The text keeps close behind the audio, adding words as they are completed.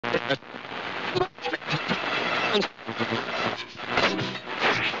Hey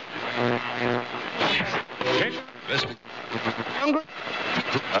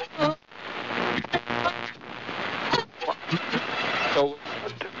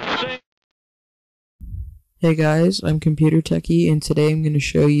guys, I'm Computer Techie, and today I'm going to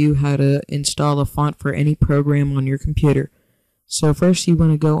show you how to install a font for any program on your computer. So first you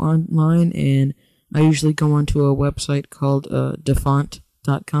want to go online, and I usually go onto a website called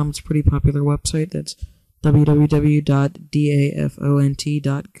dafont.com. It's a pretty popular website. That's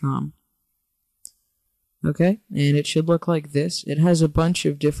www.dafont.com. Okay, and it should look like this. It has a bunch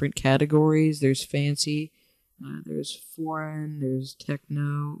of different categories. There's fancy, there's foreign, there's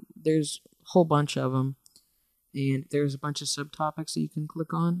techno, there's a whole bunch of them. And there's a bunch of subtopics that you can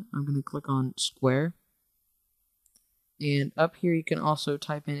click on. I'm going to click on Square. And up here you can also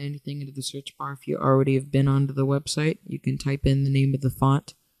type in anything into the search bar. If you already have been onto the website, you can type in the name of the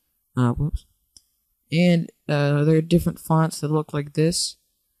font. And there are different fonts that look like this.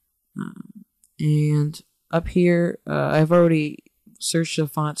 And up here, I've already searched a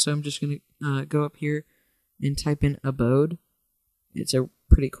font, so I'm just going to go up here and type in Abode. It's a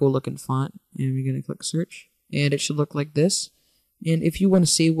pretty cool looking font. And we're going to click search. And it should look like this. And if you want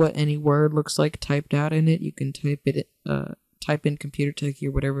to see what any word looks like typed out in it, you can type in Computer Techie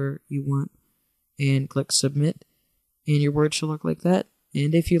or whatever you want, and click Submit. And your word should look like that.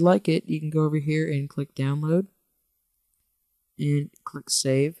 And if you like it, you can go over here and click Download, and click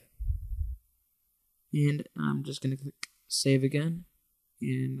Save. And I'm just going to click Save again,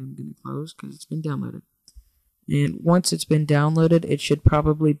 and I'm going to close because it's been downloaded. And once it's been downloaded, it should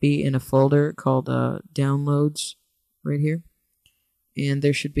probably be in a folder called Downloads right here. And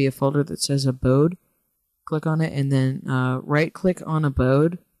there should be a folder that says Abode. Click on it, and then right-click on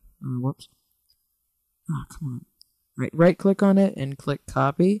Abode. Whoops. Oh, come on. Right-click on it and click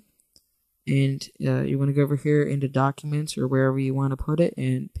Copy. And you want to go over here into Documents or wherever you want to put it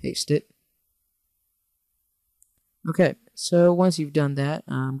and paste it. Okay, so once you've done that,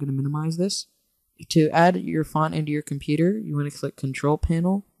 I'm going to minimize this. To add your font into your computer, you want to click Control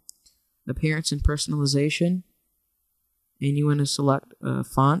Panel, Appearance and Personalization, and you want to select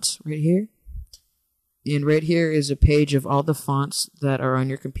Fonts right here. And right here is a page of all the fonts that are on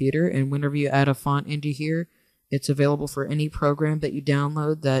your computer, and whenever you add a font into here, it's available for any program that you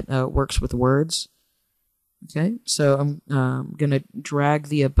download that works with words. Okay, so I'm going to drag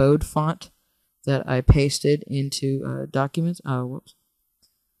the Abode font that I pasted into Documents. Whoops.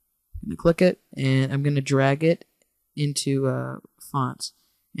 I'm going to click it, and I'm going to drag it into fonts.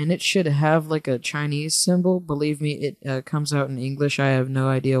 And it should have like a Chinese symbol. Believe me, it comes out in English. I have no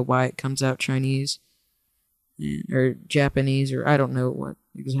idea why it comes out Chinese or Japanese, or I don't know what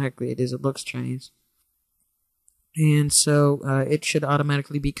exactly it is. It looks Chinese. And so it should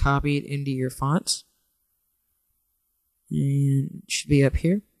automatically be copied into your fonts. And it should be up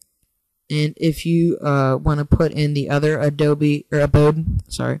here. And if you want to put in the other Abode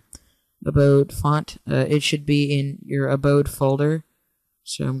font, it should be in your Abode folder.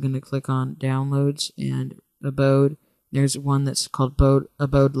 So I'm going to click on Downloads and Abode. There's one that's called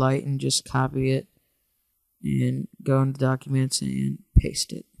Abode Light, and just copy it and go into Documents and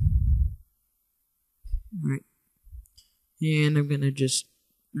paste it. Alright. And I'm going to just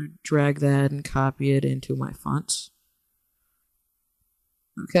drag that and copy it into my fonts.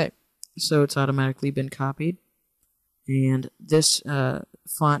 Okay, so it's automatically been copied. And this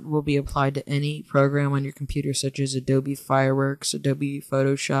font will be applied to any program on your computer, such as Adobe Fireworks, Adobe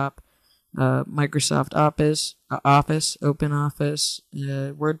Photoshop, Microsoft Office, OpenOffice,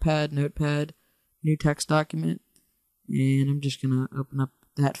 WordPad, Notepad, new text document. And I'm just going to open up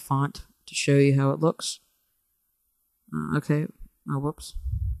that font to show you how it looks. Okay. Oh, whoops.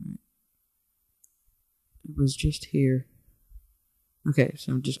 It was just here. Okay,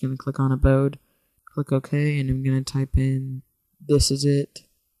 so I'm just going to click on Abode. Click OK, and I'm going to type in "this is it,"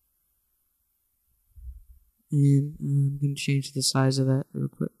 and I'm going to change the size of that real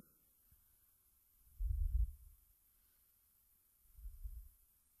quick.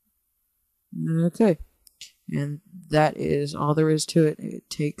 Okay, and that is all there is to it. It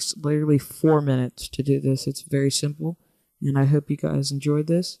takes literally 4 minutes to do this. It's very simple, and I hope you guys enjoyed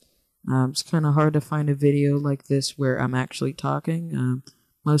this. It's kind of hard to find a video like this where I'm actually talking.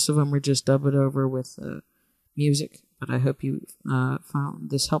 Most of them were just dubbed over with music, but I hope you found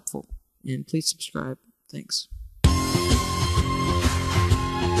this helpful, and please subscribe. Thanks.